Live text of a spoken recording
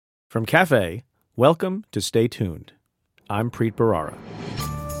From Cafe, welcome to Stay Tuned. I'm Preet Bharara.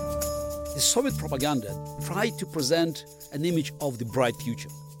 The Soviet propaganda tried to present an image of the bright future.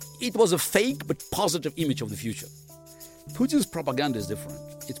 It was a fake but positive image of the future. Putin's propaganda is different.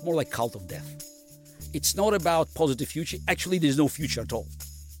 It's more like cult of death. It's not about positive future. Actually, there's no future at all.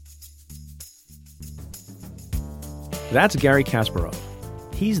 That's Garry Kasparov.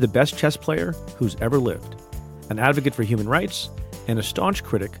 He's the best chess player who's ever lived, an advocate for human rights, and a staunch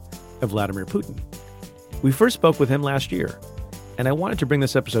critic of Vladimir Putin. We first spoke with him last year, and I wanted to bring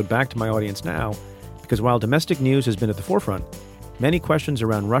this episode back to my audience now because while domestic news has been at the forefront, many questions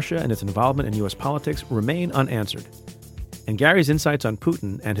around Russia and its involvement in U.S. politics remain unanswered. And Garry's insights on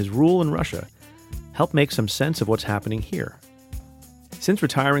Putin and his rule in Russia help make some sense of what's happening here. Since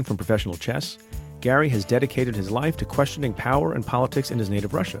retiring from professional chess, Garry has dedicated his life to questioning power and politics in his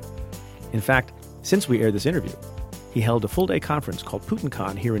native Russia. In fact, since we aired this interview, he held a full-day conference called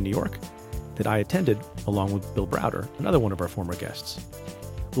PutinCon here in New York that I attended along with Bill Browder, another one of our former guests.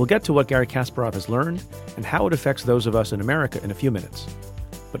 We'll get to what Garry Kasparov has learned and how it affects those of us in America in a few minutes.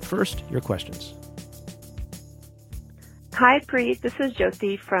 But first, your questions. Hi, Preet. This is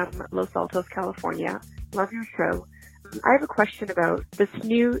Jyoti from Los Altos, California. Love your show. I have a question about this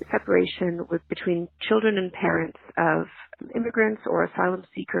new separation between children and parents of immigrants or asylum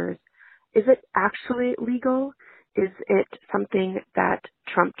seekers. Is it actually legal? Is it something that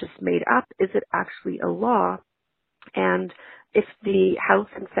Trump just made up? Is it actually a law? And if the House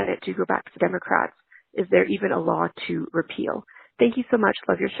and Senate do go back to the Democrats, is there even a law to repeal? Thank you so much.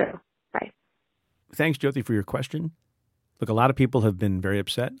 Love your show. Bye. Thanks, Jyoti, for your question. Look, a lot of people have been very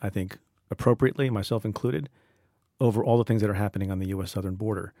upset, I think appropriately, myself included, over all the things that are happening on the U.S. southern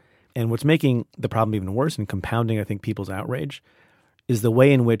border. And what's making the problem even worse and compounding, I think, people's outrage is the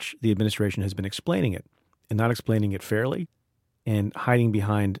way in which the administration has been explaining it and not explaining it fairly and hiding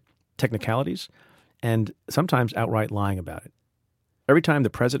behind technicalities and sometimes outright lying about it. Every time the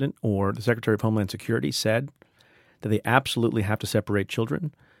president or the Secretary of Homeland Security said that they absolutely have to separate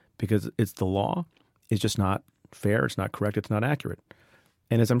children because it's the law, it's just not fair, it's not correct, it's not accurate.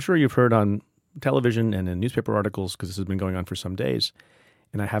 And as I'm sure you've heard on television and in newspaper articles, because this has been going on for some days,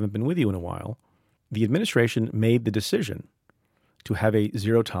 and I haven't been with you in a while, the administration made the decision to have a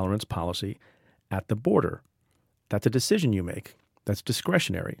zero-tolerance policy at the border. That's a decision you make. That's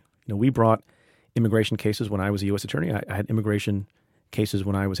discretionary. You know, we brought immigration cases when I was a U.S. attorney. I had immigration cases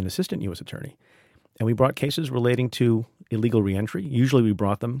when I was an assistant U.S. attorney. And we brought cases relating to illegal reentry. Usually we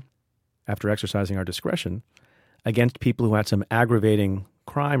brought them after exercising our discretion against people who had some aggravating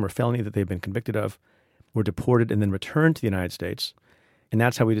crime or felony that they've been convicted of, were deported and then returned to the United States. And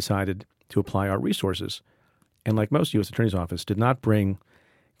that's how we decided to apply our resources. And like most U.S. Attorney's Office, did not bring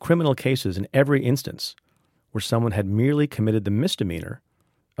criminal cases in every instance where someone had merely committed the misdemeanor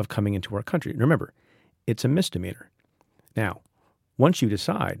of coming into our country. And remember, it's a misdemeanor. Now, once you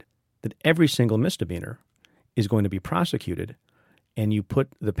decide that every single misdemeanor is going to be prosecuted and you put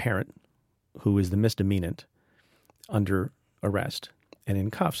the parent, who is the misdemeanant, under arrest and in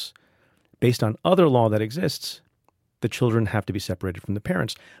cuffs, based on other law that exists, the children have to be separated from the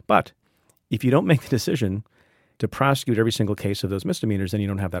parents. But if you don't make the decision to prosecute every single case of those misdemeanors, then you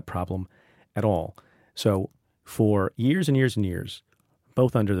don't have that problem at all. So for years and years and years,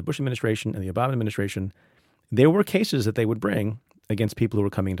 both under the Bush administration and the Obama administration, there were cases that they would bring against people who were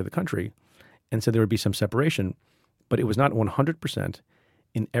coming into the country. And so there would be some separation, but it was not 100%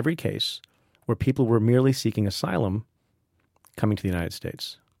 in every case where people were merely seeking asylum coming to the United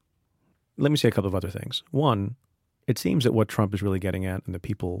States. Let me say a couple of other things. One, it seems that what Trump is really getting at, and the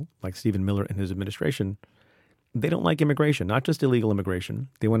people like Stephen Miller and his administration, they don't like immigration, not just illegal immigration.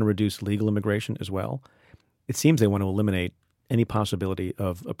 They want to reduce legal immigration as well. It seems they want to eliminate any possibility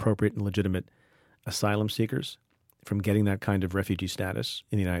of appropriate and legitimate asylum seekers from getting that kind of refugee status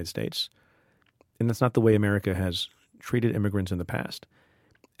in the United States. And that's not the way America has treated immigrants in the past.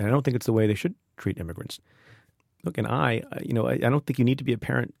 And I don't think it's the way they should treat immigrants. Look, and I don't think you need to be a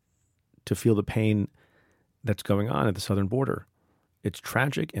parent to feel the pain that's going on at the southern border. It's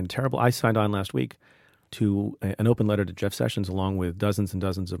tragic and terrible. I signed on last week to an open letter to Jeff Sessions along with dozens and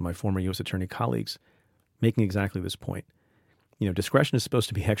dozens of my former U.S. attorney colleagues making exactly this point. You know, discretion is supposed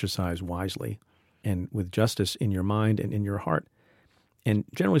to be exercised wisely and with justice in your mind and in your heart. And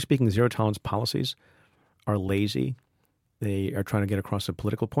generally speaking, zero-tolerance policies are lazy. They are trying to get across a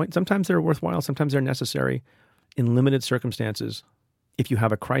political point. Sometimes they're worthwhile. Sometimes they're necessary in limited circumstances. If you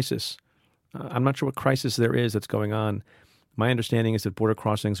have a crisis, I'm not sure what crisis there is that's going on. My understanding is that border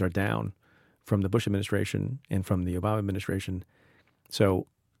crossings are down from the Bush administration and from the Obama administration. So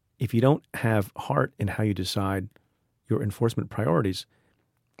if you don't have heart in how you decide your enforcement priorities,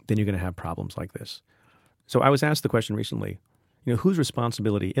 then you're going to have problems like this. So I was asked the question recently, whose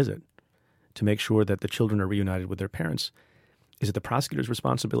responsibility is it to make sure that the children are reunited with their parents? Is it the prosecutor's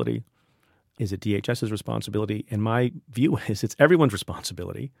responsibility? Is it DHS's responsibility? And my view is it's everyone's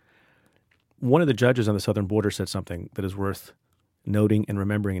responsibility. One of the judges on the southern border said something that is worth noting and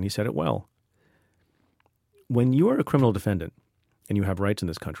remembering, and he said it well. When you are a criminal defendant and you have rights in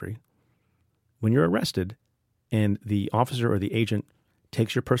this country, when you're arrested and the officer or the agent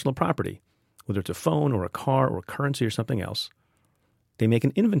takes your personal property, whether it's a phone or a car or currency or something else, they make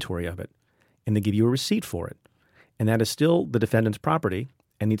an inventory of it and they give you a receipt for it. And that is still the defendant's property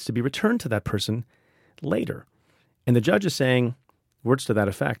and needs to be returned to that person later. And the judge is saying words to that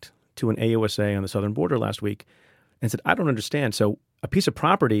effect to an AUSA on the southern border last week and said, I don't understand. So a piece of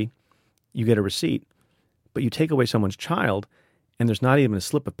property, you get a receipt, but you take away someone's child and there's not even a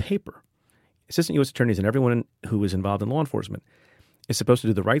slip of paper. Assistant U.S. attorneys and everyone who is involved in law enforcement is supposed to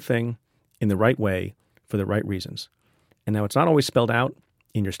do the right thing in the right way for the right reasons. And now it's not always spelled out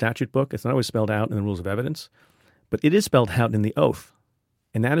in your statute book. It's not always spelled out in the rules of evidence, but it is spelled out in the oath.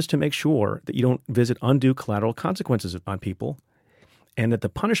 And that is to make sure that you don't visit undue collateral consequences on people and that the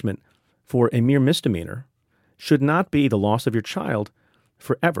punishment for a mere misdemeanor should not be the loss of your child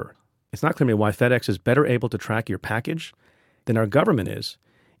forever. It's not clear to me why FedEx is better able to track your package than our government is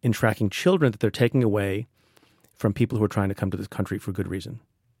in tracking children that they're taking away from people who are trying to come to this country for good reason.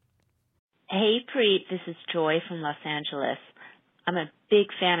 Hey, Preet, this is Joy from Los Angeles. I'm a big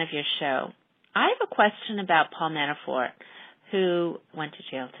fan of your show. I have a question about Paul Manafort, who went to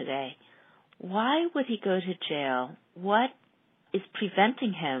jail today. Why would he go to jail? What is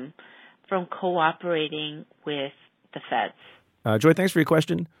preventing him from cooperating with the feds? Joy, thanks for your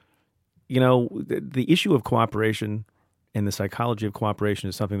question. The issue of cooperation and the psychology of cooperation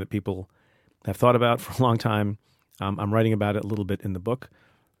is something that people have thought about for a long time. I'm writing about it a little bit in the book.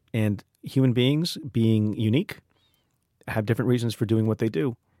 And human beings, being unique, have different reasons for doing what they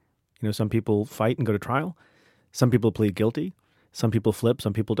do. Some people fight and go to trial. Some people plead guilty. Some people flip.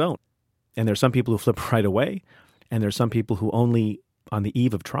 Some people don't. And there's some people who flip right away. And there's some people who only on the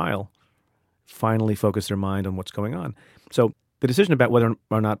eve of trial finally focus their mind on what's going on. So the decision about whether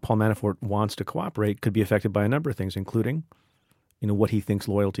or not Paul Manafort wants to cooperate could be affected by a number of things, including, what he thinks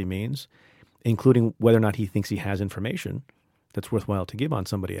loyalty means, including whether or not he thinks he has information that's worthwhile to give on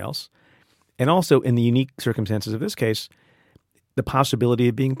somebody else. And also, in the unique circumstances of this case, the possibility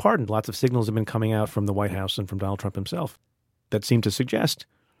of being pardoned. Lots of signals have been coming out from the White House and from Donald Trump himself that seem to suggest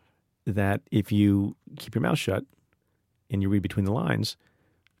that if you keep your mouth shut and you read between the lines,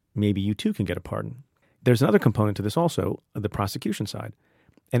 maybe you too can get a pardon. There's another component to this also, the prosecution side.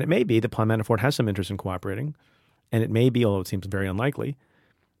 And it may be that Paul Manafort has some interest in cooperating, and it may be, although it seems very unlikely,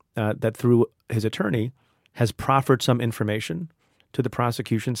 that through his attorney has proffered some information to the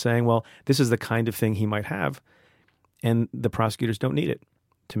prosecution saying, well, this is the kind of thing he might have, and the prosecutors don't need it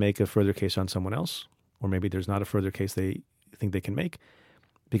to make a further case on someone else, or maybe there's not a further case they think they can make.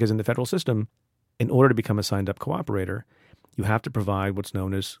 Because in the federal system, in order to become a signed-up cooperator, you have to provide what's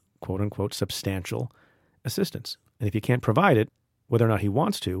known as, quote-unquote, substantial assistance. And if you can't provide it, whether or not he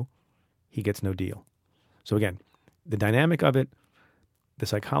wants to, he gets no deal. So again, the dynamic of it, the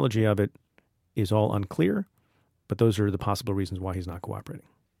psychology of it is all unclear, but those are the possible reasons why he's not cooperating.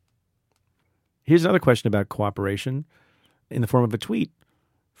 Here's another question about cooperation in the form of a tweet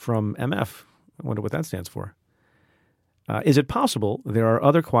from MF. I wonder what that stands for. Is it possible there are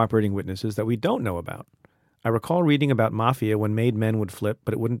other cooperating witnesses that we don't know about? I recall reading about mafia when made men would flip,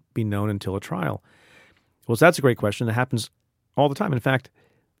 but it wouldn't be known until a trial. Well, so that's a great question. It happens all the time. In fact,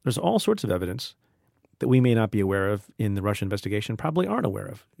 there's all sorts of evidence that we may not be aware of in the Russia investigation, probably aren't aware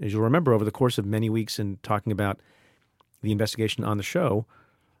of. As you'll remember, over the course of many weeks in talking about the investigation on the show,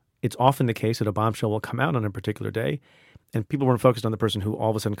 it's often the case that a bombshell will come out on a particular day, and people weren't focused on the person who all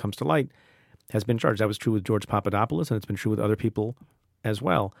of a sudden comes to light has been charged. That was true with George Papadopoulos, and it's been true with other people as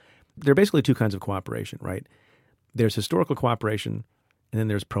well. There are basically two kinds of cooperation, right? There's historical cooperation, and then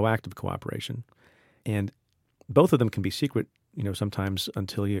there's proactive cooperation. And both of them can be secret, sometimes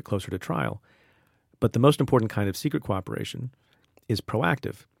until you get closer to trial. But the most important kind of secret cooperation is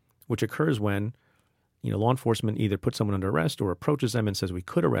proactive, which occurs when, law enforcement either puts someone under arrest or approaches them and says, we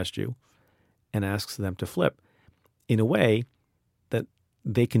could arrest you, and asks them to flip in a way that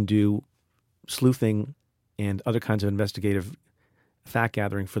they can do sleuthing and other kinds of investigative fact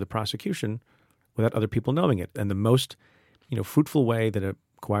gathering for the prosecution without other people knowing it. And the most, fruitful way that a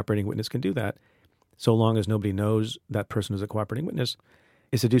cooperating witness can do that, so long as nobody knows that person is a cooperating witness,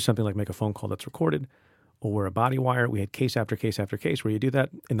 is to do something like make a phone call that's recorded or wear a body wire. We had case after case after case where you do that.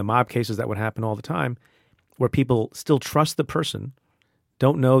 In the mob cases, that would happen all the time, where people still trust the person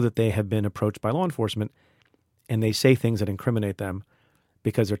don't know that they have been approached by law enforcement and they say things that incriminate them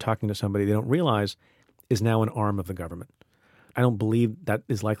because they're talking to somebody they don't realize is now an arm of the government. I don't believe that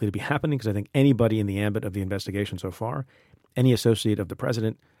is likely to be happening because I think anybody in the ambit of the investigation so far, any associate of the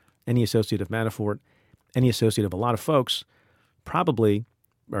president, any associate of Manafort, any associate of a lot of folks probably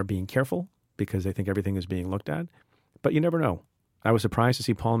are being careful because they think everything is being looked at. But you never know. I was surprised to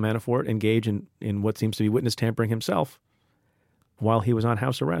see Paul Manafort engage in what seems to be witness tampering himself while he was on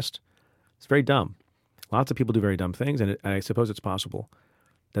house arrest. It's very dumb. Lots of people do very dumb things, and I suppose it's possible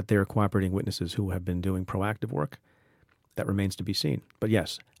that they're cooperating witnesses who have been doing proactive work. That remains to be seen. But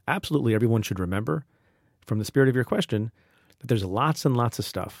yes, absolutely everyone should remember, from the spirit of your question, that there's lots and lots of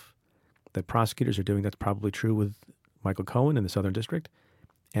stuff that prosecutors are doing that's probably true with Michael Cohen in the Southern District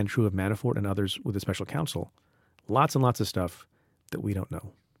and true of Manafort and others with the special counsel. Lots and lots of stuff that we don't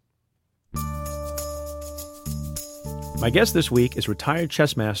know. My guest this week is retired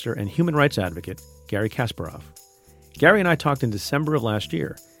chess master and human rights advocate Garry Kasparov. Garry and I talked in December of last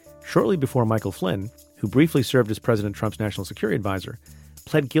year, shortly before Michael Flynn, who briefly served as President Trump's national security advisor,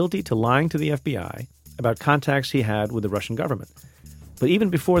 pled guilty to lying to the FBI about contacts he had with the Russian government. But even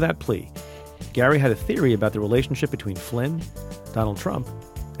before that plea, Garry had a theory about the relationship between Flynn, Donald Trump,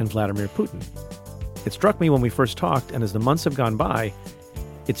 and Vladimir Putin. It struck me when we first talked, and as the months have gone by,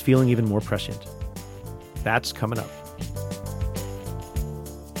 it's feeling even more prescient. That's coming up.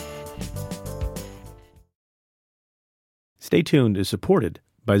 Stay Tuned is supported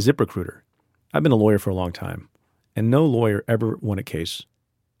by ZipRecruiter. I've been a lawyer for a long time, and no lawyer ever won a case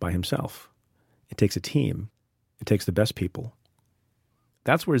by himself. It takes a team. It takes the best people.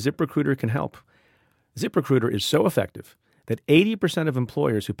 That's where ZipRecruiter can help. ZipRecruiter is so effective that 80% of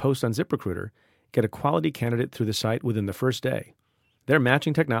employers who post on ZipRecruiter get a quality candidate through the site within the first day. Their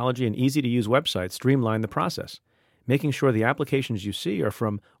matching technology and easy-to-use website streamline the process, making sure the applications you see are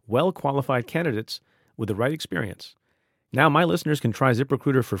from well-qualified candidates with the right experience. Now my listeners can try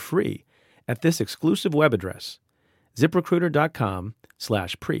ZipRecruiter for free at this exclusive web address,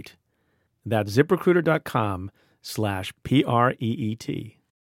 ZipRecruiter.com/Preet. That's ZipRecruiter.com/PREET.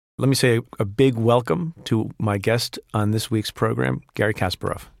 Let me say a big welcome to my guest on this week's program, Garry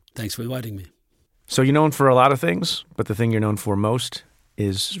Kasparov. Thanks for inviting me. So you're known for a lot of things, but the thing you're known for most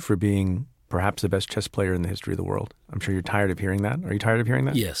is for being perhaps the best chess player in the history of the world. I'm sure you're tired of hearing that. Are you tired of hearing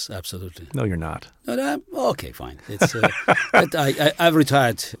that? Yes, absolutely. No, you're not. No, okay, fine. It's I've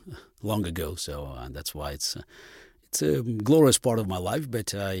retired long ago, so that's why it's a glorious part of my life.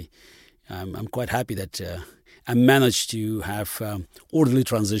 But I'm quite happy that I managed to have orderly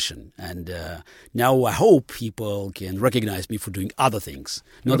transition, and now I hope people can recognize me for doing other things,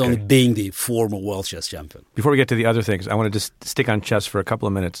 not only being the former world chess champion. Before we get to the other things, I want to just stick on chess for a couple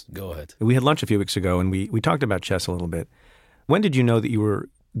of minutes. Go ahead. We had lunch a few weeks ago, and we talked about chess a little bit. When did you know that you were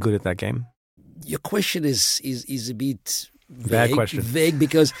good at that game? Your question is a bit vague, bad question. Vague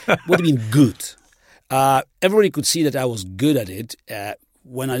because what do you mean good? Everybody could see that I was good at it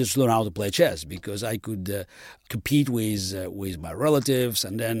when I just learned how to play chess, because I could compete with my relatives,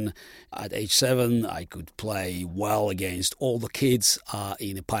 and then at age 7 I could play well against all the kids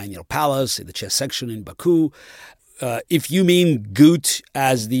in the Pioneer Palace, in the chess section in Baku. If you mean good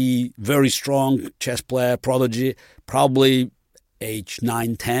as the very strong chess player prodigy, probably age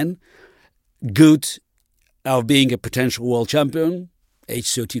 9, 10. Good of being a potential world champion,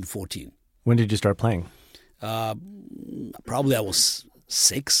 age 13, 14. When did you start playing? Probably I was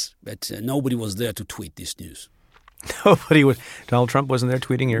 6, but nobody was there to tweet this news. Nobody was. Donald Trump wasn't there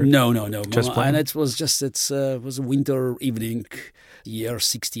tweeting your No. chess playing? And it was just, it was a winter evening, year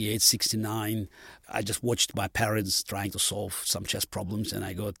 68, 69. I just watched my parents trying to solve some chess problems, and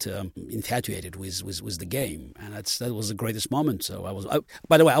I got infatuated with the game. And that was the greatest moment. So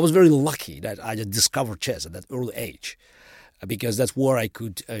by the way, I was very lucky that I just discovered chess at that early age, because that's where I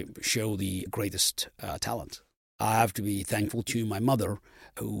could show the greatest talent. I have to be thankful to my mother,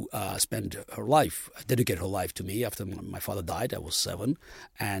 who dedicated her life to me after my father died. I was 7,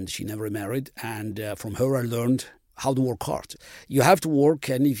 and she never remarried. And from her, I learned how to work hard. You have to work,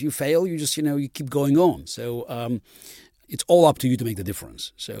 and if you fail, you just, you keep going on. So it's all up to you to make the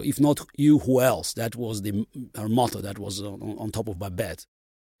difference. So if not you, who else? That was her motto. That was on top of my bed.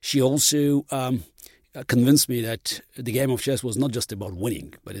 She also convinced me that the game of chess was not just about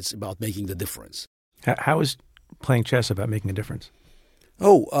winning, but it's about making the difference. How is playing chess about making a difference?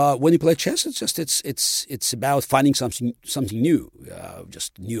 When you play chess, it's about finding something new,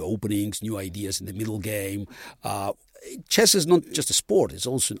 just new openings, new ideas in the middle game. chess is not just a sport, it's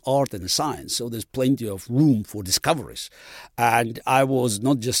also an art and a science. So there's plenty of room for discoveries. And I was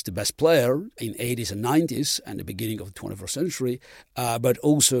not just the best player in 80s and 90s and the beginning of the 21st century, but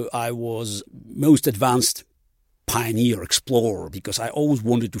also I was most advanced pioneer, explorer, because I always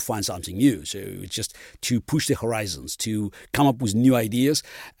wanted to find something new. So it's just to push the horizons, to come up with new ideas.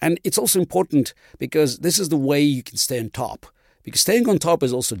 And it's also important because this is the way you can stay on top. Because staying on top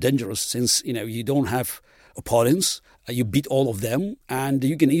is also dangerous since, you don't have opponents, you beat all of them, and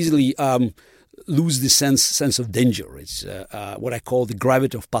you can easily lose the sense of danger. It's what I call the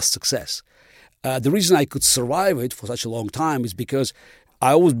gravity of past success. The reason I could survive it for such a long time is because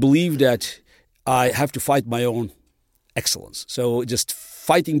I always believed that I have to fight my own excellence. So just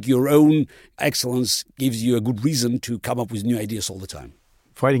fighting your own excellence gives you a good reason to come up with new ideas all the time.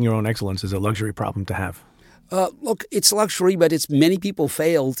 Fighting your own excellence is a luxury problem to have. Look, it's luxury, but it's many people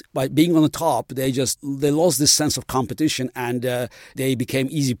failed by being on the top. They lost this sense of competition and they became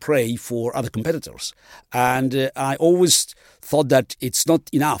easy prey for other competitors. And I always thought that it's not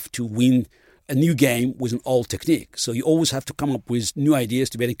enough to win a new game with an old technique. So you always have to come up with new ideas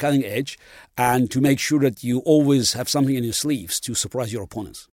to be at the cutting edge and to make sure that you always have something in your sleeves to surprise your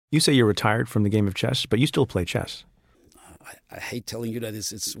opponents. You say you're retired from the game of chess, but you still play chess. I hate telling you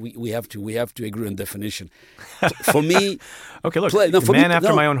that we have to agree on definition. For me, okay, look,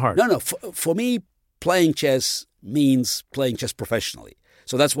 after my own heart. For me, playing chess means playing chess professionally.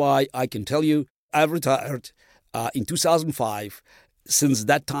 So that's why I can tell you I've retired in 2005. Since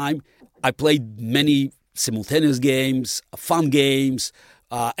that time, I played many simultaneous games, fun games,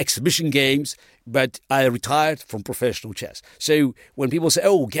 exhibition games, but I retired from professional chess. So when people say,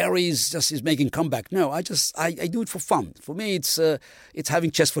 "Oh, Garry is making comeback," no, I do it for fun. For me, it's having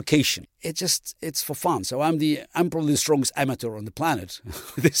chess vacation. It's for fun. So I'm probably the strongest amateur on the planet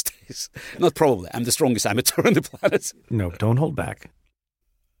these days. Not probably, I'm the strongest amateur on the planet. No, don't hold back.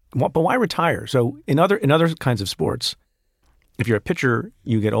 But why retire? So in other kinds of sports, if you're a pitcher,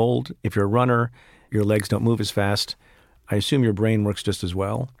 you get old. If you're a runner, your legs don't move as fast. I assume your brain works just as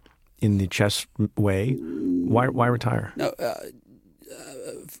well in the chess way. Why retire? No,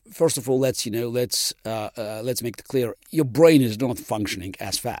 first of all, let's make it clear. Your brain is not functioning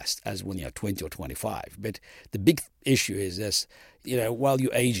as fast as when you're 20 or 25. But the big issue is this: while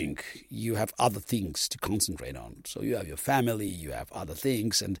you're aging, you have other things to concentrate on. So you have your family, you have other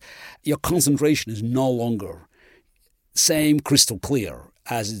things, and your concentration is no longer same crystal clear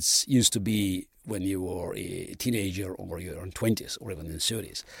as it used to be when you were a teenager or you're in 20s or even in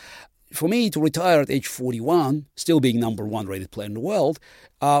 30s. For me, to retire at age 41, still being number one rated player in the world,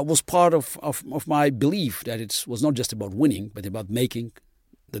 was part of my belief that it was not just about winning, but about making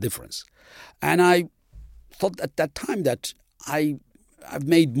the difference. And I thought at that time that I've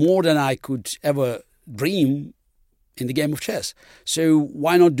made more than I could ever dream in the game of chess. So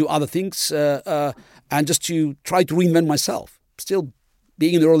why not do other things and just to try to reinvent myself? Still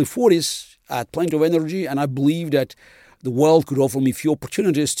being in the early 40s, I had plenty of energy, and I believe that the world could offer me a few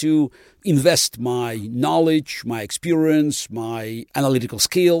opportunities to invest my knowledge, my experience, my analytical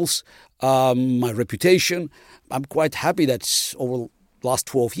skills, my reputation. I'm quite happy that over the last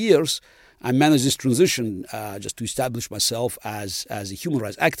 12 years, I managed this transition just to establish myself as a human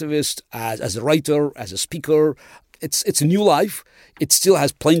rights activist, as a writer, as a speaker. It's a new life. It still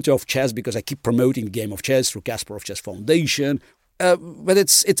has plenty of chess because I keep promoting the game of chess through Kasparov Chess Foundation. But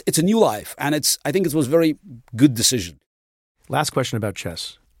it's a new life, and I think it was a very good decision. Last question about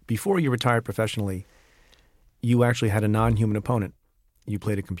chess. Before you retired professionally, you actually had a non-human opponent. You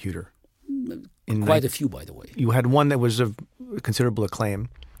played a computer. Quite a few, by the way. You had one that was of considerable acclaim,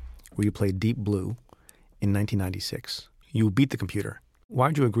 where you played Deep Blue in 1996. You beat the computer. Why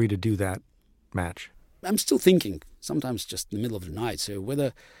did you agree to do that match? I'm still thinking, sometimes just in the middle of the night, so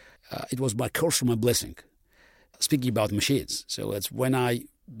whether it was my curse or my blessing. Speaking about machines, so that's when I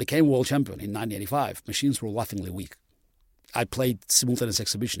became world champion in 1985. Machines were laughingly weak. I played simultaneous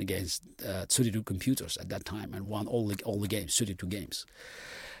exhibition against 32 computers at that time and won all the games, 32 games.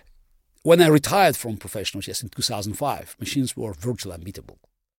 When I retired from professional chess in 2005, machines were virtually unbeatable.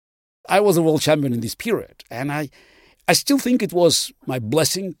 I was a world champion in this period, and I still think it was my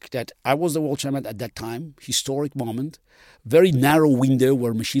blessing that I was the world champion at that time, historic moment, very narrow window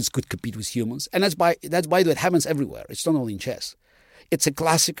where machines could compete with humans. And that's by the way, it happens everywhere. It's not only in chess. It's a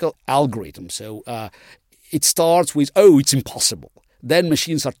classical algorithm. So it starts with, it's impossible. Then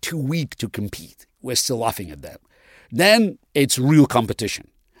machines are too weak to compete. We're still laughing at them. Then it's real competition.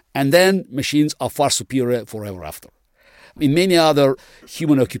 And then machines are far superior forever after. In many other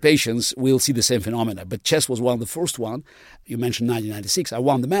human occupations, we'll see the same phenomena. But chess was one of the first one. You mentioned 1996. I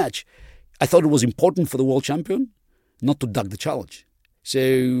won the match. I thought it was important for the world champion. not to duck the challenge.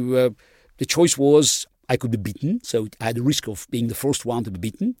 So the choice was I could be beaten, so I had the risk of being the first one to be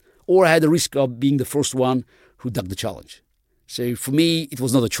beaten, or I had the risk of being the first one who ducked the challenge. So for me, it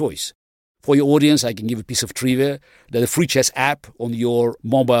was not a choice. For your audience, I can give a piece of trivia that the free chess app on your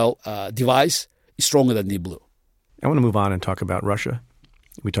mobile device is stronger than Deep Blue. I want to move on and talk about Russia.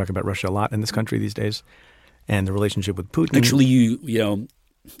 We talk about Russia a lot in this country these days, and the relationship with Putin. Actually, you know,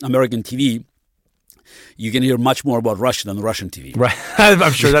 American TV, you can hear much more about Russia than Russian TV. Right,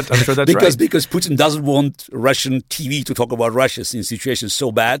 I'm sure that's right. Because Putin doesn't want Russian TV to talk about Russia since the situation is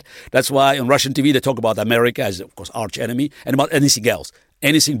so bad. That's why on Russian TV they talk about America as, of course, arch enemy, and about anything else,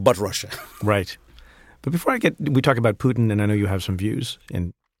 anything but Russia. Right. But before we talk about Putin, and I know you have some views,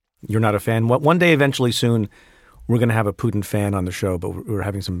 and you're not a fan. One day, eventually, soon, we're going to have a Putin fan on the show, but we're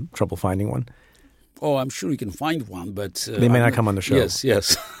having some trouble finding one. Oh, I'm sure you can find one, but... they may not come on the show. Yes.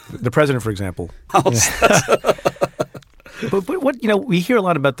 The president, for example. But what, we hear a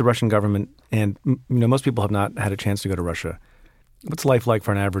lot about the Russian government, and, most people have not had a chance to go to Russia. What's life like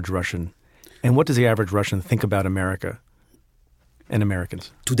for an average Russian? And what does the average Russian think about America and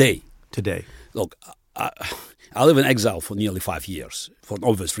Americans? Today. Look, I live in exile for nearly 5 years, for an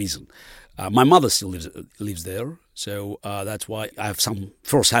obvious reason. My mother still lives there, so that's why I have some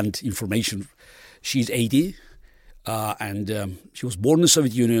first-hand information. She's 80, and she was born in the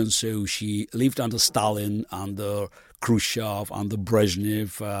Soviet Union, so she lived under Stalin, under Khrushchev, under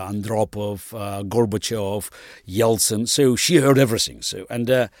Brezhnev, Andropov, Gorbachev, Yeltsin. So she heard everything.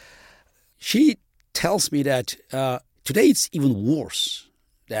 And she tells me that today it's even worse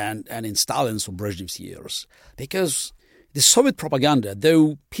than in Stalin's or Brezhnev's years, because the Soviet propaganda,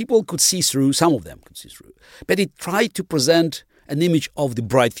 though people could see through, some of them could see through, but it tried to present an image of the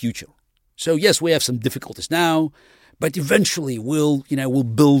bright future. So yes, we have some difficulties now, but eventually we'll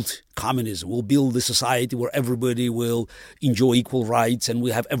build communism. We'll build a society where everybody will enjoy equal rights, and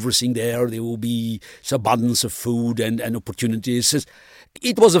we'll have everything there. There will be abundance of food and opportunities.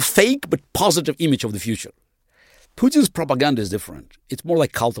 It was a fake but positive image of the future. Putin's propaganda is different. It's more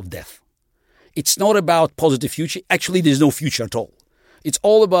like cult of death. It's not about positive future. Actually, there's no future at all. It's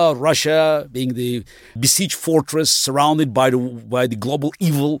all about Russia being the besieged fortress surrounded by the global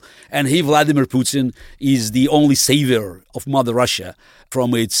evil, and he, Vladimir Putin, is the only savior of Mother Russia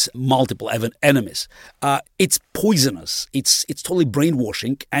from its multiple enemies. It's poisonous. It's totally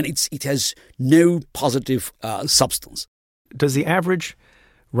brainwashing, and it has no positive substance. Does the average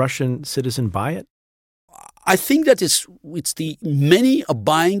Russian citizen buy it? I think that it's the many are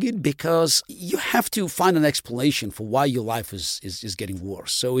buying it because you have to find an explanation for why your life is getting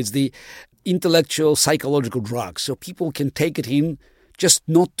worse. So it's the intellectual, psychological drug. So people can take it in just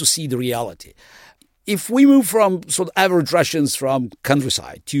not to see the reality. If we move from sort of average Russians from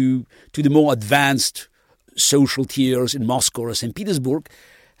countryside to the more advanced social tiers in Moscow or St. Petersburg,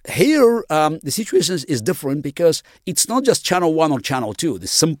 here the situation is different because it's not just Channel 1 or Channel 2, the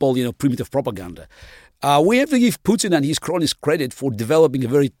simple, primitive propaganda. We have to give Putin and his cronies credit for developing a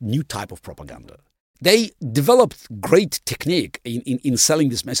very new type of propaganda. They developed great technique in selling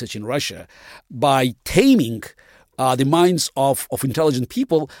this message in Russia by taming the minds of intelligent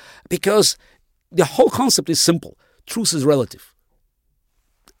people, because the whole concept is simple. Truth is relative.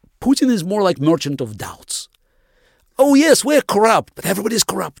 Putin is more like merchant of doubts. Oh, yes, we're corrupt, but everybody's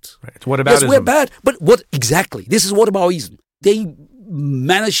corrupt. Right. It's whataboutism. Yes, we're bad, but what exactly? This is whataboutism. They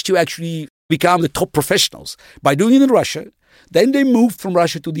managed to actually become the top professionals by doing it in Russia. Then they moved from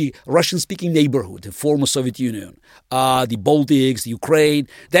Russia to the Russian-speaking neighborhood, the former Soviet Union, the Baltics, the Ukraine,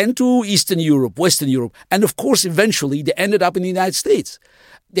 then to Eastern Europe, Western Europe, and of course, eventually, they ended up in the United States.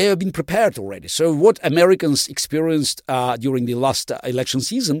 They have been prepared already. So what Americans experienced during the last election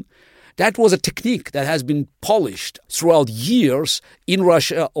season, that was a technique that has been polished throughout years in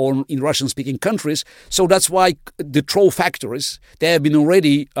Russia or in Russian-speaking countries. So that's why the troll factories, they have been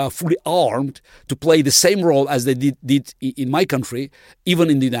already fully armed to play the same role as they did in my country, even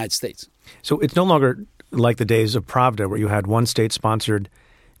in the United States. So it's no longer like the days of Pravda, where you had one state-sponsored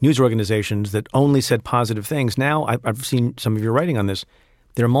news organizations that only said positive things. Now, I've seen some of your writing on this.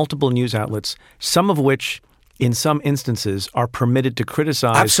 There are multiple news outlets, some of which in some instances are permitted to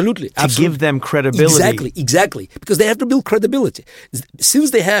criticize. Absolutely. Give them credibility. Exactly. Because they have to build credibility. Since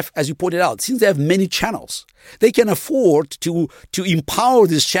they have, as you pointed out, since they have many channels, they can afford to empower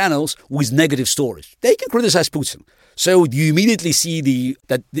these channels with negative stories. They can criticize Putin. So you immediately see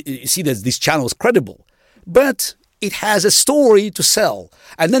that this channel is credible. But it has a story to sell.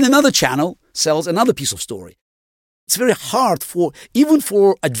 And then another channel sells another piece of story. It's very hard even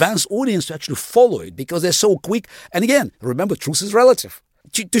for advanced audience to actually follow it because they're so quick. And again, remember, truth is relative.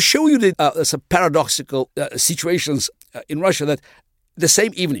 To show you some paradoxical situations in Russia, that the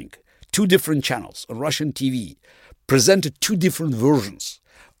same evening, two different channels on Russian TV presented two different versions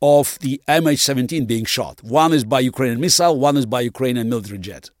of the MH17 being shot. One is by Ukrainian missile, one is by Ukrainian military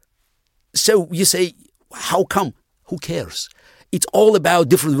jet. So you say, how come? Who cares? It's all about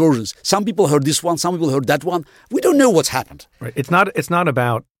different versions. Some people heard this one, some people heard that one. We don't know what's happened. Right. It's not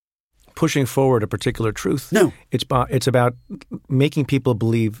about pushing forward a particular truth. No. It's about making people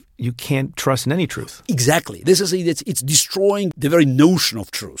believe you can't trust in any truth. Exactly. It's destroying the very notion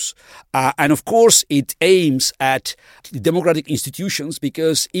of truth. And of course, it aims at the democratic institutions,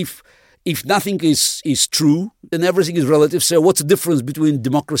 because if nothing is true, then everything is relative. So what's the difference between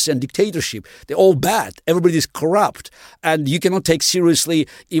democracy and dictatorship? They're all bad. Everybody is corrupt. And you cannot take seriously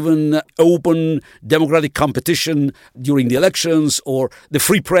even open democratic competition during the elections, or the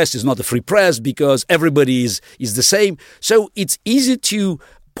free press is not a free press because everybody is the same. So it's easy to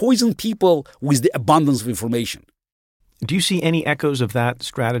poison people with the abundance of information. Do you see any echoes of that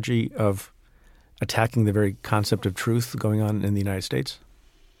strategy of attacking the very concept of truth going on in the United States?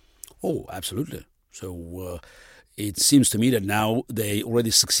 Oh, absolutely. So it seems to me that now they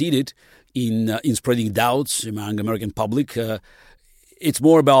already succeeded in spreading doubts among American public. It's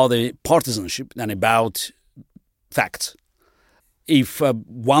more about the partisanship than about facts. If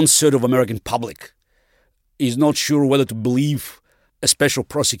 1/3 of American public is not sure whether to believe a special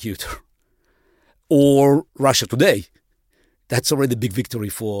prosecutor or Russia Today, that's already a big victory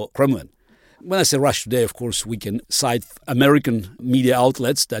for Kremlin. When I say Russia Today, of course, we can cite American media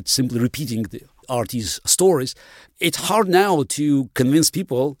outlets that simply repeating the RT's stories. It's hard now to convince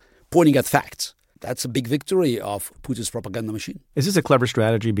people pointing at facts. That's a big victory of Putin's propaganda machine. Is this a clever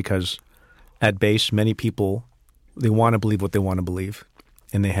strategy? Because at base, many people, they want to believe what they want to believe,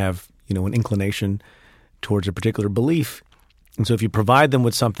 and they have, an inclination towards a particular belief. And so if you provide them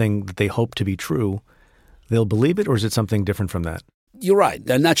with something that they hope to be true, they'll believe it, or is it something different from that? You're right.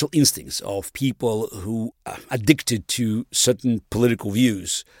 There are natural instincts of people who are addicted to certain political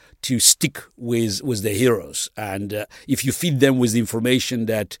views to stick with their heroes. And if you feed them with the information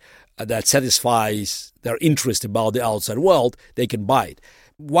that satisfies their interest about the outside world, they can buy it.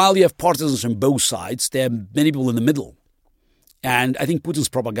 While you have partisans on both sides, there are many people in the middle. And I think Putin's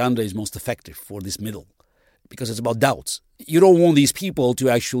propaganda is most effective for this middle, because it's about doubts. You don't want these people to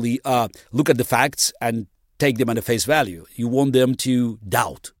actually look at the facts and take them at a face value. You want them to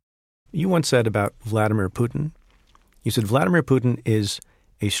doubt. You once said about Vladimir Putin, you said Vladimir Putin is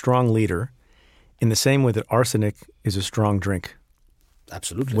a strong leader in the same way that arsenic is a strong drink.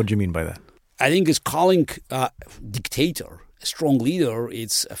 Absolutely. What do you mean by that? I think it's calling dictator a strong leader.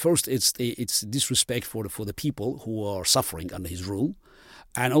 It's disrespect for the people who are suffering under his rule.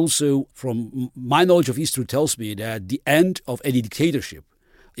 And also, from my knowledge of history, tells me that the end of any dictatorship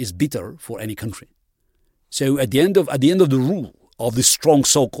is bitter for any country. So at the end of the rule of this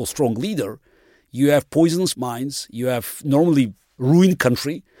so-called strong leader, you have poisonous minds, you have normally ruined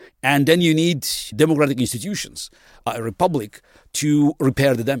country, and then you need democratic institutions, a republic, to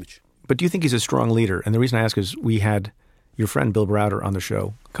repair the damage. But do you think he's a strong leader? And the reason I ask is we had your friend Bill Browder on the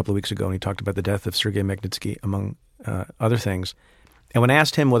show a couple of weeks ago, and he talked about the death of Sergei Magnitsky, among other things. And when I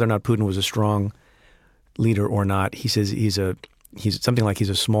asked him whether or not Putin was a strong leader or not, he says he's something like he's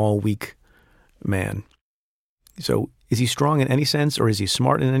a small, weak man. So is he strong in any sense, or is he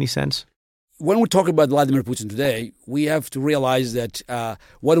smart in any sense? When we talk about Vladimir Putin today, we have to realize that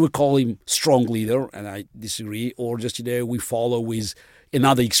whether we call him strong leader, and I disagree, or just we follow with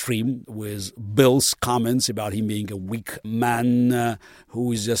another extreme, with Bill's comments about him being a weak man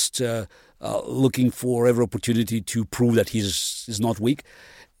who is just looking for every opportunity to prove that he's not weak.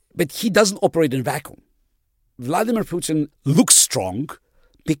 But he doesn't operate in a vacuum. Vladimir Putin looks strong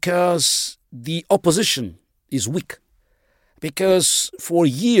because the opposition is weak. Because for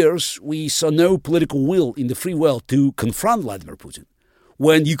years we saw no political will in the free world to confront Vladimir Putin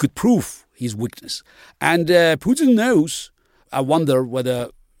when you could prove his weakness. And Putin knows, I wonder whether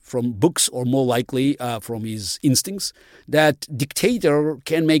from books or more likely from his instincts, that dictator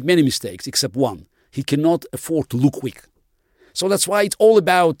can make many mistakes except one. He cannot afford to look weak. So that's why it's all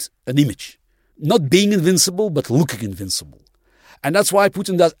about an image. Not being invincible, but looking invincible. And that's why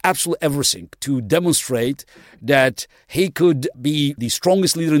Putin does absolutely everything to demonstrate that he could be the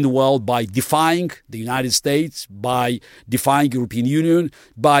strongest leader in the world by defying the United States, by defying the European Union,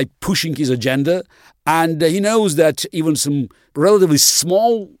 by pushing his agenda. And he knows that even some relatively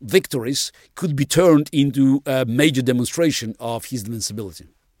small victories could be turned into a major demonstration of his invincibility.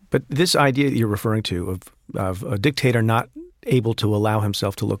 But this idea that you're referring to of a dictator not able to allow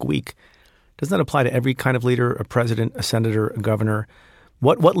himself to look weak, doesn't that apply to every kind of leader, a president, a senator, a governor?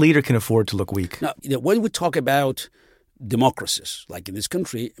 What leader can afford to look weak? Now, when we talk about democracies, like in this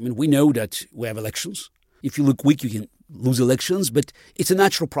country, I mean, we know that we have elections. If you look weak, you can lose elections, but it's a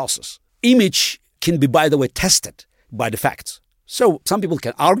natural process. Image can be, by the way, tested by the facts. So some people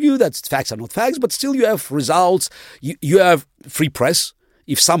can argue that facts are not facts, but still you have results. You have free press.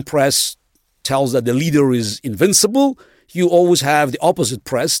 If some press tells that the leader is invincible, you always have the opposite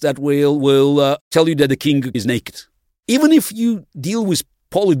press that will tell you that the king is naked. Even if you deal with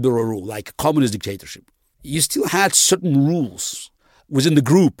Politburo rule, like communist dictatorship, you still had certain rules within the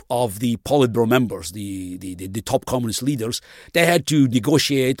group of the Politburo members, the top communist leaders. They had to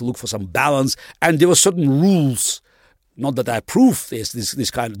negotiate, look for some balance, and there were certain rules. Not that I approve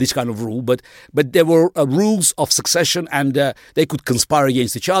this kind of rule, but there were rules of succession, and they could conspire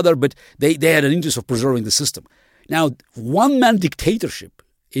against each other, but they had an interest of preserving the system. Now, one-man dictatorship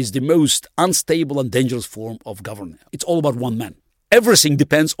is the most unstable and dangerous form of government. It's all about one man. Everything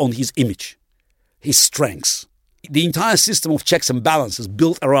depends on his image, his strengths. The entire system of checks and balances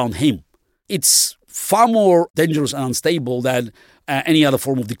built around him. It's far more dangerous and unstable than any other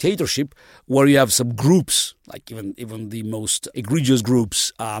form of dictatorship, where you have some groups, like even the most egregious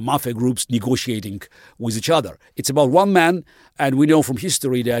groups, mafia groups, negotiating with each other. It's about one man, and we know from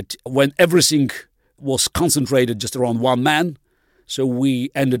history that when everything was concentrated just around one man, so we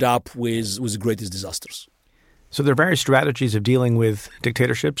ended up with the greatest disasters. So there are various strategies of dealing with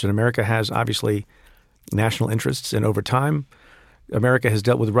dictatorships, and America has obviously national interests, and over time, America has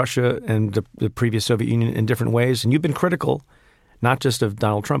dealt with Russia and the previous Soviet Union in different ways. And you've been critical, not just of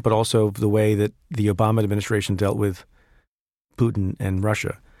Donald Trump, but also of the way that the Obama administration dealt with Putin and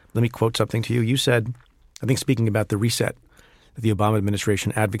Russia. Let me quote something to you. You said, I think speaking about the reset that the Obama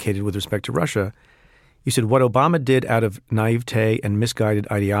administration advocated with respect to Russia, you said, what Obama did out of naivete and misguided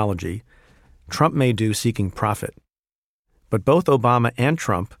ideology, Trump may do seeking profit. But both Obama and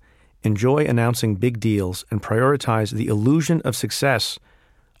Trump enjoy announcing big deals and prioritize the illusion of success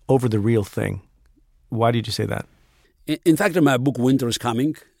over the real thing. Why did you say that? In fact, in my book, Winter is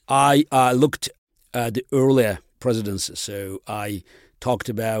Coming, I looked at the earlier presidencies. So I talked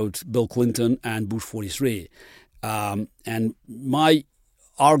about Bill Clinton and Bush 43. And my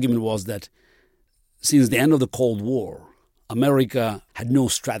argument was that since the end of the Cold War, America had no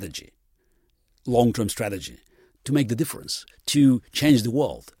strategy, long-term strategy, to make the difference, to change the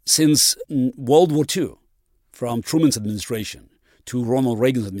world. Since World War II, from Truman's administration to Ronald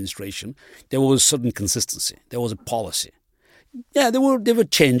Reagan's administration, there was certain consistency. There was a policy. Yeah, there were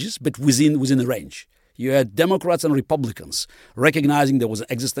changes, but within a range. You had Democrats and Republicans recognizing there was an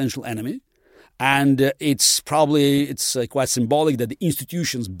existential enemy, and it's quite symbolic that the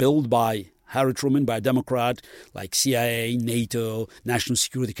institutions built by Harry Truman, by a Democrat, like CIA, NATO, National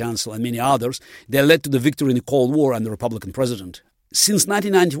Security Council, and many others, they led to the victory in the Cold War and the Republican president. Since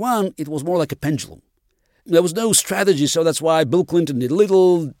 1991, it was more like a pendulum. There was no strategy, so that's why Bill Clinton did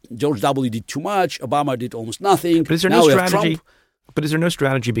little, George W. did too much, Obama did almost nothing. But is there no strategy? But is there no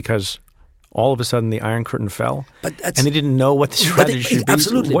strategy because all of a sudden the Iron Curtain fell, and they didn't know what the strategy should be?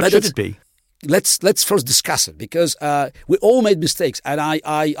 Absolutely. What should it be? Let's first discuss it, because we all made mistakes, and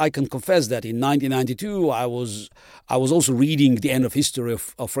I can confess that in 1992 I was also reading The End of History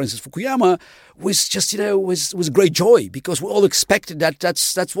of Francis Fukuyama with just with great joy, because we all expected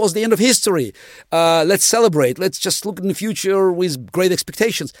that was the end of history. Let's celebrate. Let's just look in the future with great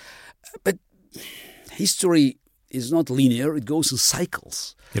expectations. But history is not linear; it goes in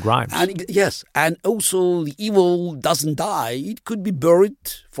cycles. It rhymes. Yes, and also the evil doesn't die. It could be buried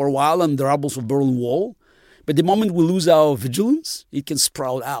for a while in the rubble of Berlin Wall, but the moment we lose our vigilance, it can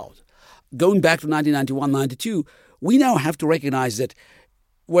sprout out. Going back to 1991-92, we now have to recognize that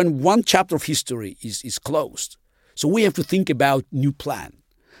when one chapter of history is closed, so we have to think about new plan.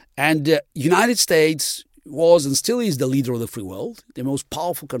 And United States was and still is the leader of the free world, the most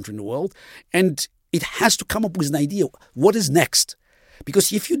powerful country in the world, and it has to come up with an idea. What is next?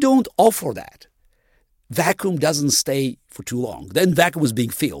 Because if you don't offer that, vacuum doesn't stay for too long. Then vacuum is being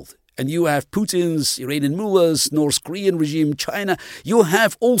filled. And you have Putin's Iranian mullahs, North Korean regime, China. You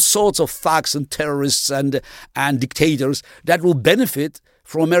have all sorts of thugs and terrorists and dictators that will benefit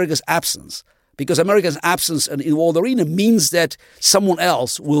from America's absence. Because America's absence in world arena means that someone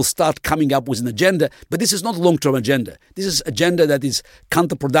else will start coming up with an agenda. But this is not a long-term agenda. This is an agenda that is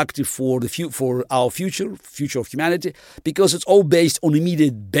counterproductive for our future of humanity, because it's all based on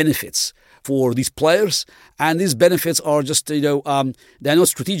immediate benefits for these players. And these benefits are just, they're not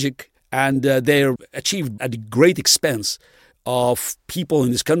strategic, and they're achieved at the great expense of people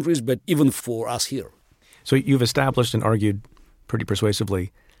in these countries, but even for us here. So you've established and argued pretty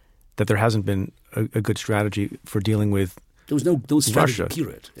persuasively that there hasn't been a good strategy for dealing with There was no strategy, Russia.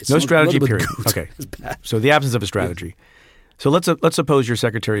 period. It's No not- strategy, not about period. good. Okay. It's bad. So the absence of a strategy. So let's suppose you're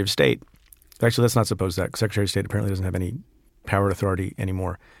Secretary of State. Actually, let's not suppose that. Secretary of State apparently doesn't have any power and authority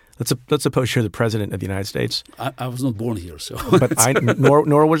anymore. Let's suppose you're the President of the United States. I was not born here, so. But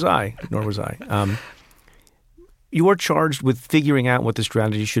nor was I. You are charged with figuring out what the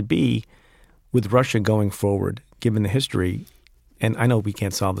strategy should be with Russia going forward, given the history. And I know we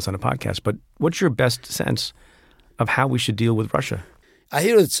can't solve this on a podcast, but what's your best sense of how we should deal with Russia? I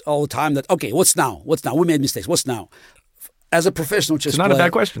hear it all the time that, okay, what's now? What's now? We made mistakes. What's now? As a professional chess player... It's not a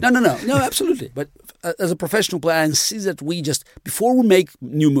bad question. No, absolutely. But as a professional player, I see that we just, before we make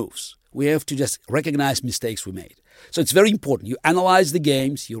new moves, we have to just recognize mistakes we made. So it's very important. You analyze the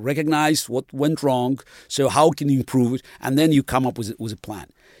games, you recognize what went wrong, so how can you improve it, and then you come up with a plan.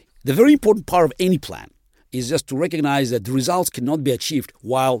 The very important part of any plan is just to recognize that the results cannot be achieved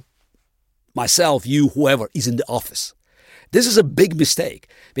while myself, you, whoever, is in the office. This is a big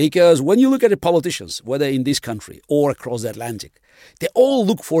mistake because when you look at the politicians, whether in this country or across the Atlantic, they all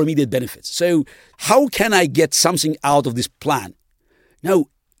look for immediate benefits. So how can I get something out of this plan? Now,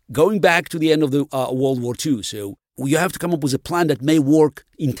 going back to the end of the World War II, so you have to come up with a plan that may work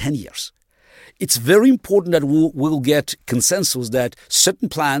in 10 years. It's very important that we'll get consensus that certain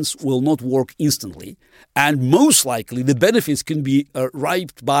plans will not work instantly, and most likely the benefits can be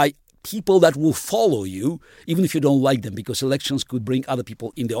arrived by people that will follow you, even if you don't like them, because elections could bring other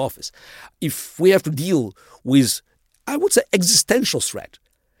people in the office. If we have to deal with, I would say, existential threat,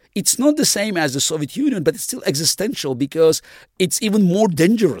 it's not the same as the Soviet Union, but it's still existential because it's even more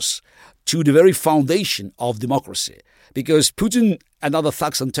dangerous to the very foundation of democracy. Because Putin and other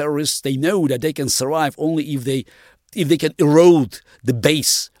thugs and terrorists, they know that they can survive only if they can erode the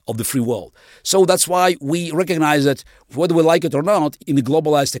base of the free world. So that's why we recognize that whether we like it or not, in the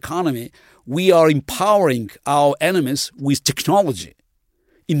globalized economy, we are empowering our enemies with technology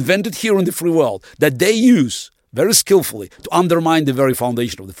invented here in the free world that they use very skillfully to undermine the very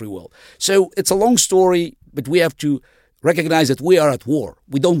foundation of the free world. So it's a long story, but we have to recognize that we are at war.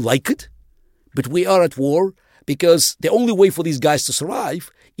 We don't like it, but we are at war because the only way for these guys to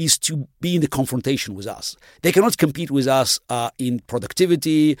survive is to be in the confrontation with us. They cannot compete with us in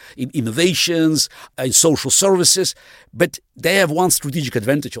productivity, in innovations, in social services, but they have one strategic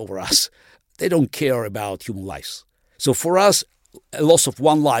advantage over us. They don't care about human lives. So for us, a loss of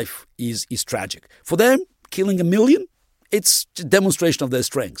one life is tragic. For them, killing 1 million, it's a demonstration of their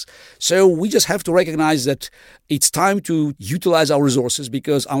strengths. So we just have to recognize that it's time to utilize our resources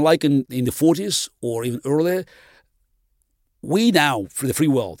because unlike in the 40s or even earlier, we now, for the free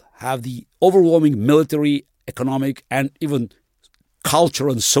world, have the overwhelming military, economic, and even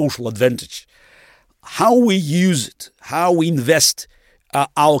cultural and social advantage. How we use it, how we invest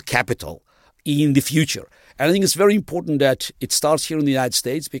our capital in the future. And I think it's very important that it starts here in the United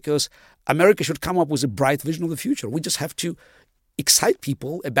States because America should come up with a bright vision of the future. We just have to excite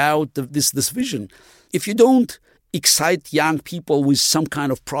people about this vision. If you don't excite young people with some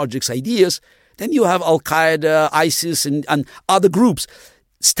kind of projects, ideas, then you have Al-Qaeda, ISIS, and other groups.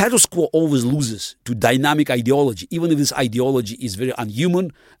 Status quo always loses to dynamic ideology, even if this ideology is very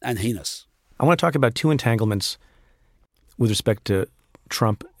unhuman and heinous. I want to talk about two entanglements with respect to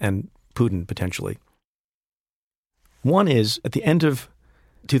Trump and Putin, potentially. One is, at the end of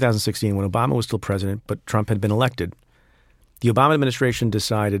 2016, when Obama was still president, but Trump had been elected, the Obama administration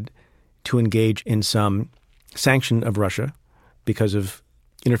decided to engage in some sanction of Russia because of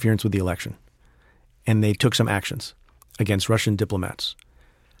interference with the election. And they took some actions against Russian diplomats.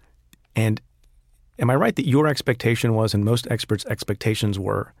 And am I right that your expectation was, and most experts' expectations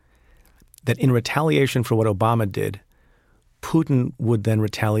were, that in retaliation for what Obama did, Putin would then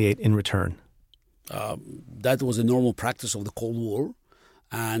retaliate in return? That was a normal practice of the Cold War,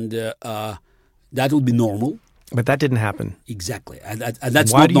 and that would be normal. But that didn't happen. Exactly, and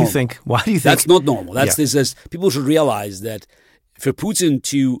that's why not do normal. you think? Why do you think that's not normal? Yeah. This is, people should realize that for Putin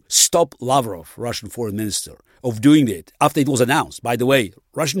to stop Lavrov, Russian foreign minister, of doing it after it was announced. By the way,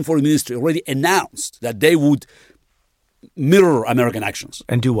 Russian foreign ministry already announced that they would mirror American actions.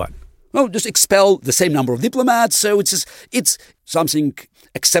 And do what? Well, just expel the same number of diplomats. So it's something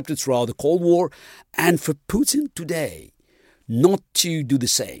accepted throughout the Cold War. And for Putin today, not to do the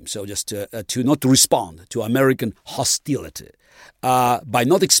same, so just to not to respond to American hostility by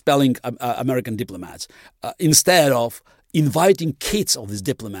not expelling American diplomats, instead of inviting kids of these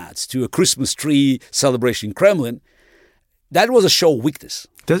diplomats to a Christmas tree celebration in Kremlin, that was a show of weakness.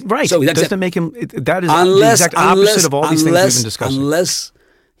 Right. So doesn't make him. That is the exact opposite of all these things we've been discussing. Unless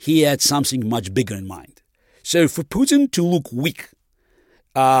he had something much bigger in mind. So for Putin to look weak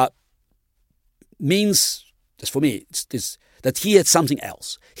means Just for me, it's that he had something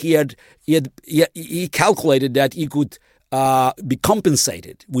else. He calculated that he could be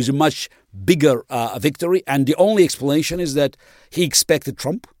compensated with a much bigger victory, and the only explanation is that he expected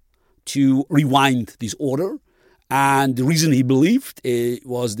Trump to rewind this order, and the reason he believed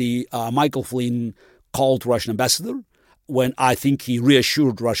was the Michael Flynn call to Russian ambassador, when I think he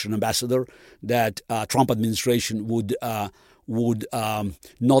reassured Russian ambassador that Trump administration would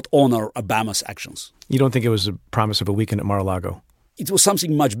not honor Obama's actions. You don't think it was a promise of a weekend at Mar-a-Lago? It was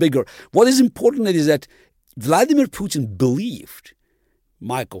something much bigger. What is important is that Vladimir Putin believed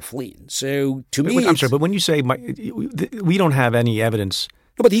Michael Flynn. So to me, I'm sorry, but when you say we don't have any evidence,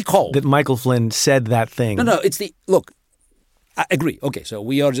 no, but he called that Michael Flynn said that thing. No, it's the look. I agree. Okay, so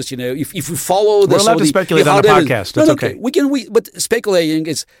we are just if we follow the. We're allowed to speculate on the podcast. That's okay. But speculating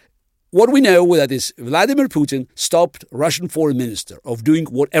is. What we know that is Vladimir Putin stopped Russian foreign minister of doing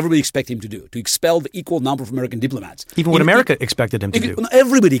what everybody expected him to do, to expel the equal number of American diplomats. Even what America expected him to do.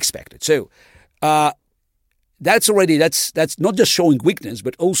 Everybody expected. So that's not just showing weakness,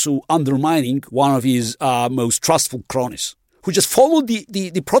 but also undermining one of his most trustful cronies, who just followed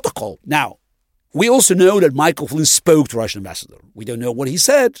the protocol. Now, we also know that Michael Flynn spoke to Russian ambassador. We don't know what he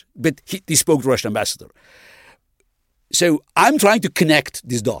said, but he spoke to Russian ambassador. So I'm trying to connect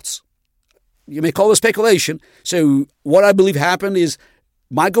these dots. You may call it speculation. So what I believe happened is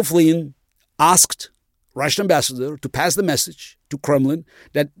Michael Flynn asked Russian ambassador to pass the message to Kremlin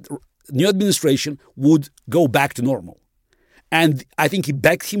that the new administration would go back to normal. And I think he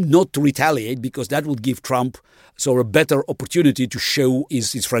begged him not to retaliate because that would give Trump a better opportunity to show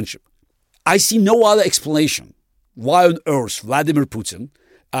his friendship. I see no other explanation why on earth Vladimir Putin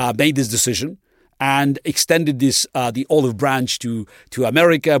made this decision and extended the olive branch to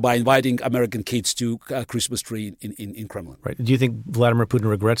America by inviting American kids to a Christmas tree in Kremlin. Right. Do you think Vladimir Putin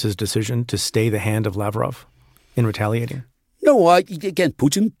regrets his decision to stay the hand of Lavrov in retaliating? No. Again,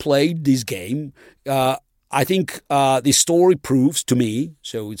 Putin played this game. I think the story proves to me,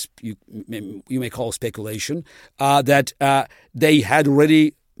 so it's you may call speculation, that they had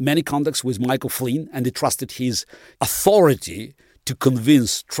already many contacts with Michael Flynn and they trusted his authority to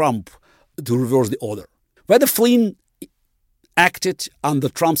convince Trump to reverse the order. Whether Flynn acted under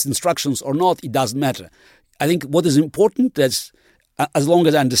Trump's instructions or not, it doesn't matter. I think what is important is, as long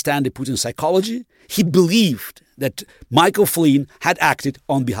as I understand the Putin psychology, he believed that Michael Flynn had acted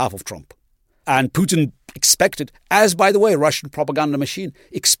on behalf of Trump. And Putin expected, as by the way, Russian propaganda machine,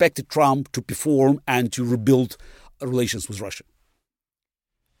 expected Trump to perform and to rebuild relations with Russia.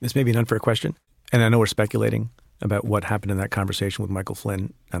 This may be an unfair question, and I know we're speculating about what happened in that conversation with Michael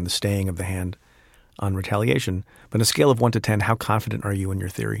Flynn and the staying of the hand on retaliation. But on a scale of 1 to 10, how confident are you in your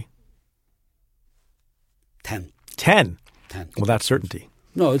theory? 10. 10? Well, that's certainty.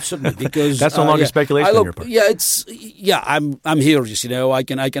 No, it's certainly because that's no longer speculation on your part. I'm here.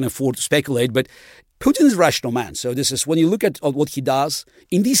 I can afford to speculate, but Putin is a rational man. So this is when you look at what he does.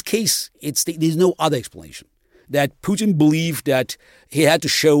 In this case, there's no other explanation. That Putin believed that he had to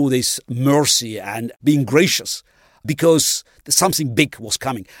show this mercy and being gracious because something big was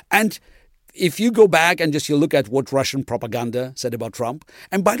coming. And if you go back and just you look at what Russian propaganda said about Trump,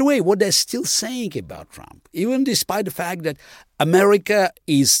 and by the way, what they're still saying about Trump, even despite the fact that America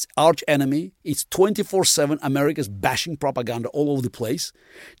is arch enemy, it's 24/7 America's bashing propaganda all over the place,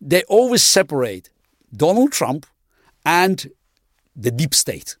 they always separate Donald Trump and the deep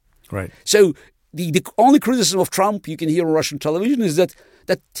state. Right. So the only criticism of Trump you can hear on Russian television is that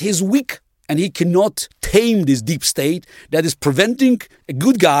he's weak and he cannot tame this deep state that is preventing a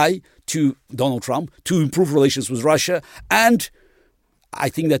good guy to Donald Trump to improve relations with Russia. And I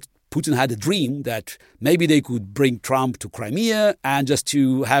think that Putin had a dream that maybe they could bring Trump to Crimea and just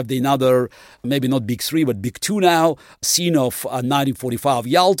to have another, maybe not Big Three, but Big Two now, scene of 1945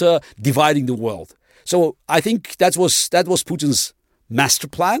 Yalta, dividing the world. So I think that was Putin's master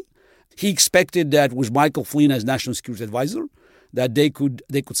plan. He expected that with Michael Flynn as national security advisor, that they could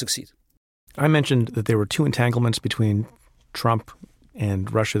succeed. I mentioned that there were two entanglements between Trump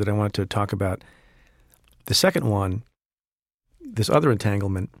and Russia that I wanted to talk about. The second one, this other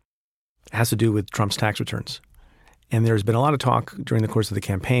entanglement, has to do with Trump's tax returns. And there's been a lot of talk during the course of the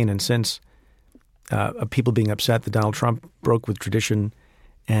campaign and since of people being upset that Donald Trump broke with tradition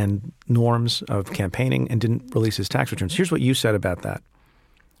and norms of campaigning and didn't release his tax returns. Here's what you said about that.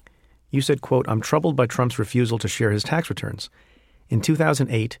 You said, quote, "I'm troubled by Trump's refusal to share his tax returns. In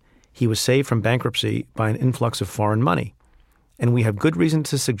 2008, he was saved from bankruptcy by an influx of foreign money. And we have good reason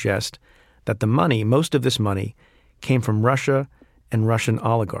to suggest that the money, most of this money, came from Russia and Russian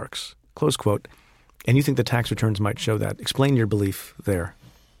oligarchs," close quote. And you think the tax returns might show that. Explain your belief there.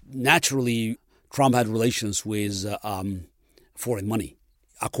 Naturally, Trump had relations with foreign money.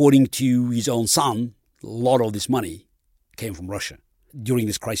 According to his own son, a lot of this money came from Russia during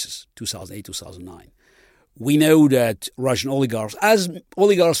this crisis, 2008, 2009. We know that Russian oligarchs, as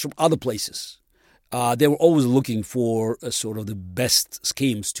oligarchs from other places, they were always looking for sort of the best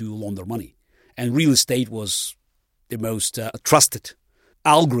schemes to launder money. And real estate was the most trusted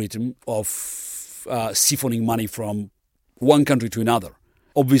algorithm of siphoning money from one country to another.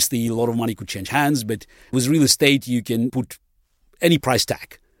 Obviously, a lot of money could change hands, but with real estate, you can put any price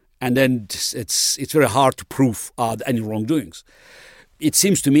tag. And then it's very hard to prove any wrongdoings. It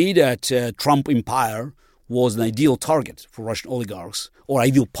seems to me that Trump empire was an ideal target for Russian oligarchs, or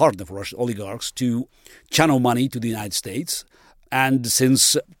ideal partner for Russian oligarchs to channel money to the United States. And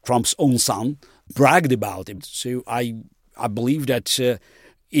since Trump's own son bragged about it, so I believe that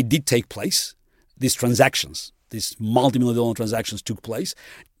it did take place. These transactions, these multi-million-dollar transactions took place.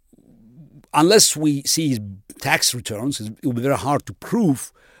 Unless we see his tax returns, it will be very hard to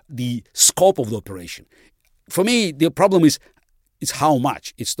prove the scope of the operation. For me, the problem is how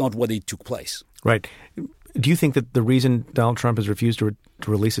much. It's not whether it took place. Right. Do you think that the reason Donald Trump has refused to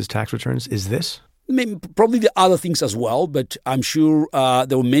release his tax returns is this? I mean, probably the other things as well, but I'm sure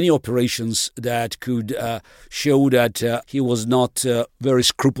there were many operations that could show that he was not very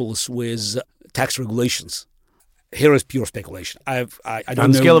scrupulous with tax regulations. Here is pure speculation. I don't know.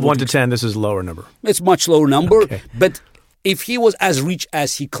 On a scale of 1 to 10, this is a lower number. It's a much lower number, Okay. but if he was as rich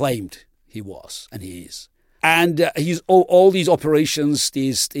as he claimed he was, and he is, and all these operations,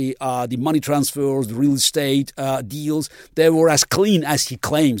 the money transfers, the real estate deals, they were as clean as he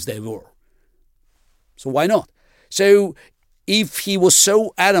claims they were. So why not? So if he was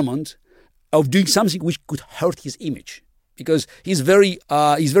so adamant of doing something which could hurt his image, because he's very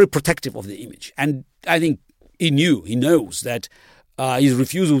protective of the image, and I think he knows that his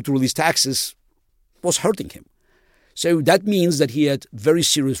refusal to release taxes was hurting him. So that means that he had very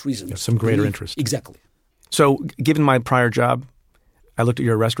serious reasons. Some greater interest. Exactly. So given my prior job, I looked at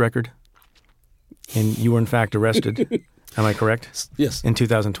your arrest record, and you were in fact arrested. Am I correct? Yes. In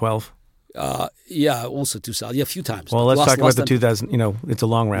 2012? Yeah, also 2000. Yeah, a few times. Well, let's talk about the time. 2000. It's a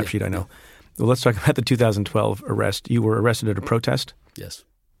long rap sheet, I know. Well, let's talk about the 2012 arrest. You were arrested at a protest? Yes.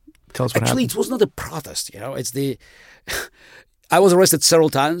 Tell us what Actually, happened. it was not a protest. I was arrested several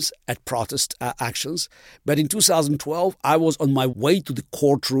times at protest actions, but in 2012, I was on my way to the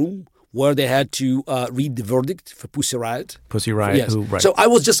courtroom where they had to read the verdict for Pussy Riot. Pussy Riot. Yes. Right. So I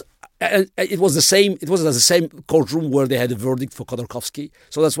was just. It was the same. It was at the same courtroom where they had a verdict for Khodorkovsky.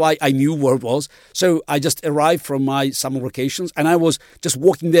 So that's why I knew where it was. So I just arrived from my summer vacations, and I was just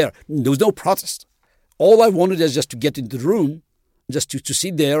walking there. There was no protest. All I wanted is just to get into the room, just to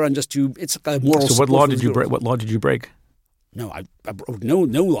sit there, and just to. It's a moral. So what law did you break? What law did you break? No,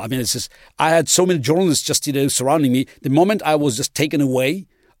 no. I mean, it's just I had so many journalists just surrounding me. The moment I was just taken away.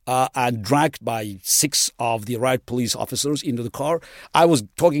 And dragged by 6 of the riot police officers into the car. I was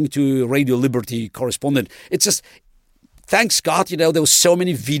talking to Radio Liberty correspondent. It's just, thanks God, there were so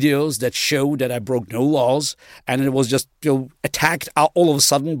many videos that show that I broke no laws, and it was just attacked all of a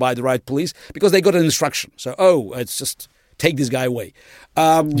sudden by the riot police because they got an instruction. So, it's just take this guy away. Do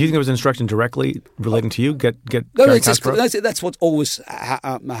you think there was an instruction directly relating to you? Get No, Garry it's just, Kasparov? that's what always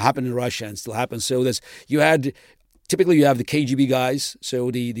happened in Russia and still happens. So typically, you have the KGB guys, so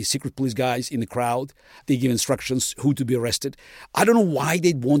the secret police guys in the crowd. They give instructions who to be arrested. I don't know why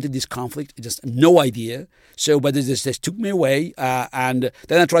they wanted this conflict. Just no idea. So, but they just took me away, and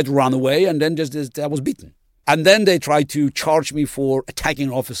then I tried to run away, and then I was beaten. And then they tried to charge me for attacking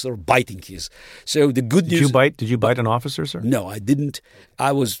an officer, biting his. So the good news. Did you bite an officer, sir? No, I didn't.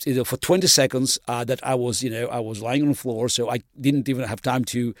 I was for 20 seconds that I was lying on the floor, so I didn't even have time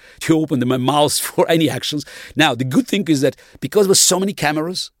to open my mouth for any actions. Now the good thing is that because there were so many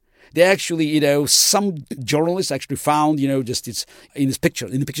cameras, they actually some journalists actually found just it's in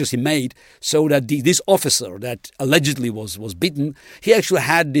the pictures he made, so that this officer that allegedly was beaten, he actually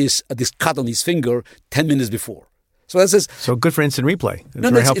had this cut on his finger 10 minutes before. So that's just, so good for instant replay. It's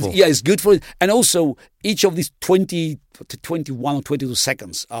very helpful. It's good for it. And also each of these 20 to 21 or 22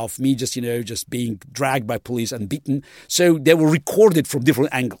 seconds of me just being dragged by police and beaten. So they were recorded from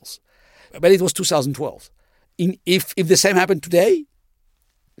different angles. But it was 2012. If the same happened today,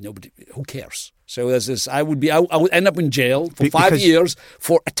 nobody, who cares? So I would end up in jail for 5 years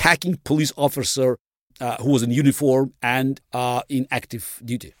for attacking police officer who was in uniform and in active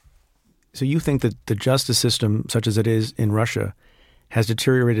duty. So you think that the justice system, such as it is in Russia, has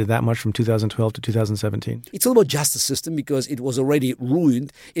deteriorated that much from 2012 to 2017? It's all about justice system because it was already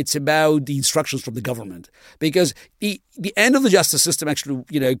ruined. It's about the instructions from the government. Because the end of the justice system actually,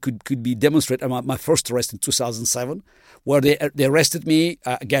 could be demonstrated at my first arrest in 2007, where they arrested me,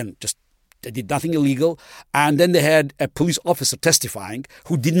 again, just they did nothing illegal. And then they had a police officer testifying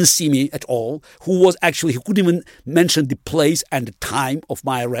who didn't see me at all, who couldn't even mention the place and the time of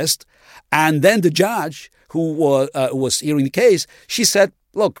my arrest. And then the judge who was hearing the case, she said,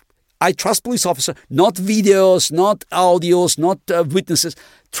 look, I trust police officer, not videos, not audios, not witnesses.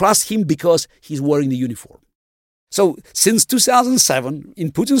 Trust him because he's wearing the uniform. So since 2007,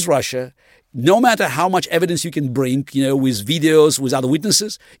 in Putin's Russia, no matter how much evidence you can bring, with videos, with other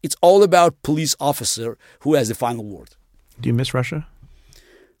witnesses, it's all about police officer who has the final word. Do you miss Russia?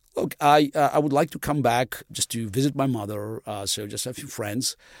 Look, I would like to come back just to visit my mother, so just a few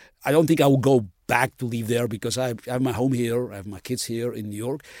friends. I don't think I will go back to live there because I have my home here, I have my kids here in New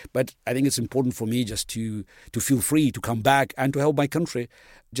York. But I think it's important for me just to feel free to come back and to help my country,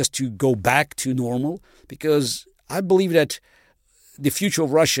 just to go back to normal, because I believe that the future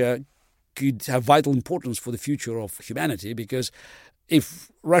of Russia could have vital importance for the future of humanity, because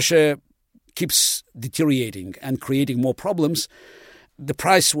if Russia keeps deteriorating and creating more problems, the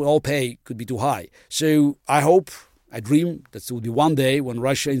price we all pay could be too high. So I dream that there will be one day when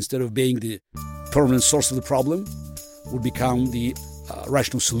Russia, instead of being the permanent source of the problem, will become the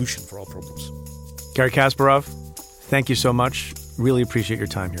rational solution for all problems. Garry Kasparov, thank you so much. Really appreciate your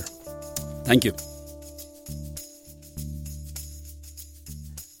time here. Thank you.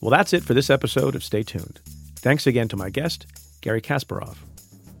 Well, that's it for this episode of Stay Tuned. Thanks again to my guest, Garry Kasparov.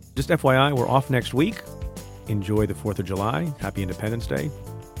 Just FYI, we're off next week. Enjoy the 4th of July. Happy Independence Day.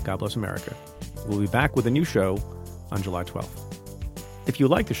 God bless America. We'll be back with a new show on July 12th. If you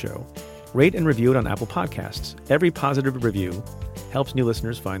like the show, rate and review it on Apple Podcasts. Every positive review helps new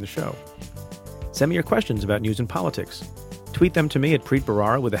listeners find the show. Send me your questions about news and politics. Tweet them to me at Preet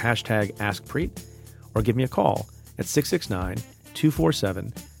Bharara with the hashtag AskPreet, or give me a call at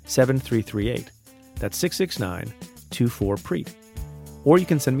 669-247-7338. That's 669-24-PREET. Or you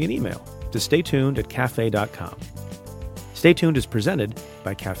can send me an email to staytuned@cafe.com. Stay Tuned is presented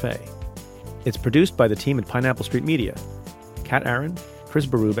by Cafe. It's produced by the team at Pineapple Street Media. Kat Aaron, Chris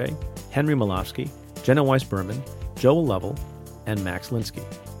Berube, Henry Malofsky, Jenna Weiss-Berman, Joel Lovell, and Max Linsky.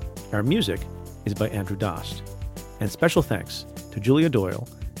 Our music is by Andrew Dost. And special thanks to Julia Doyle,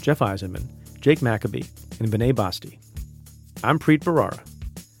 Jeff Eisenman, Jake Maccabee, and Vinay Basti. I'm Preet Bharara.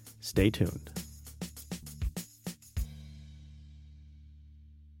 Stay tuned.